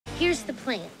Here's the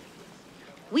plan.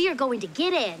 We are going to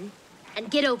get in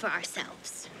and get over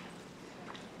ourselves.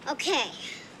 Okay.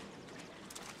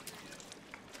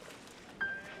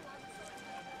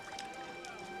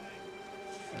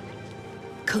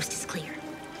 Coast is clear.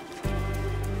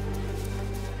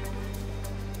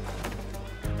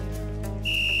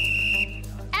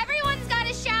 Everyone's got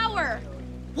a shower.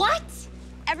 What?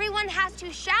 Everyone has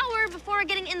to shower before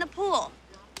getting in the pool.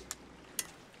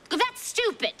 That's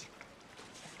stupid.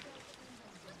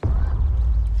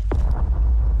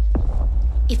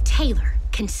 If Taylor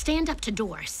can stand up to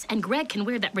Doris and Greg can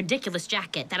wear that ridiculous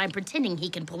jacket that I'm pretending he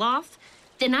can pull off,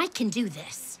 then I can do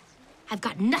this. I've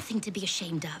got nothing to be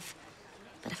ashamed of.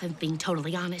 But if I'm being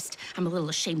totally honest, I'm a little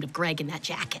ashamed of Greg in that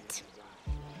jacket.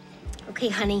 Okay,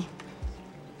 honey.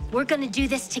 We're gonna do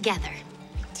this together.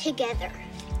 Together.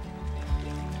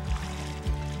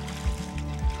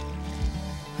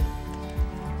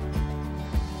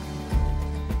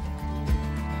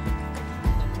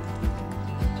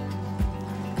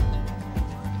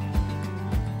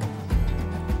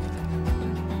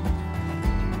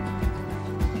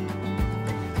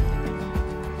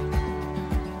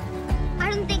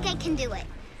 I don't think I can do it.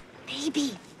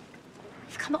 Baby,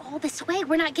 we've come all this way.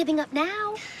 We're not giving up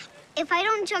now. If I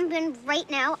don't jump in right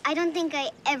now, I don't think I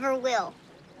ever will.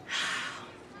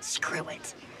 Screw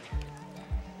it.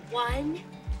 1,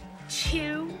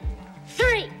 2,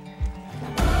 3.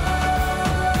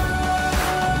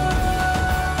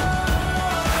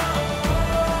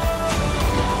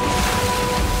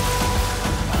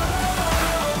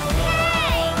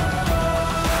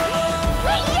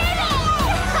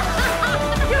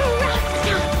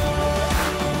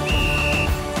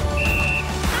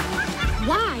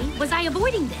 Was I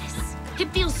avoiding this?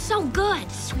 It feels so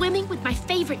good, swimming with my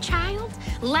favorite child,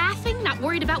 laughing, not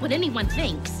worried about what anyone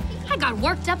thinks. I got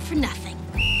worked up for nothing.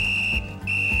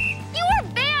 You are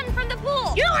banned from the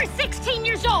pool. You are 16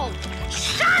 years old.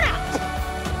 Shut up!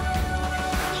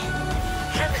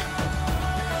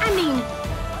 I mean,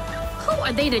 who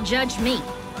are they to judge me?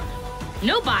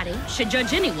 Nobody should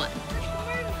judge anyone.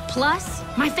 Plus,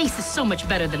 my face is so much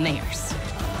better than theirs.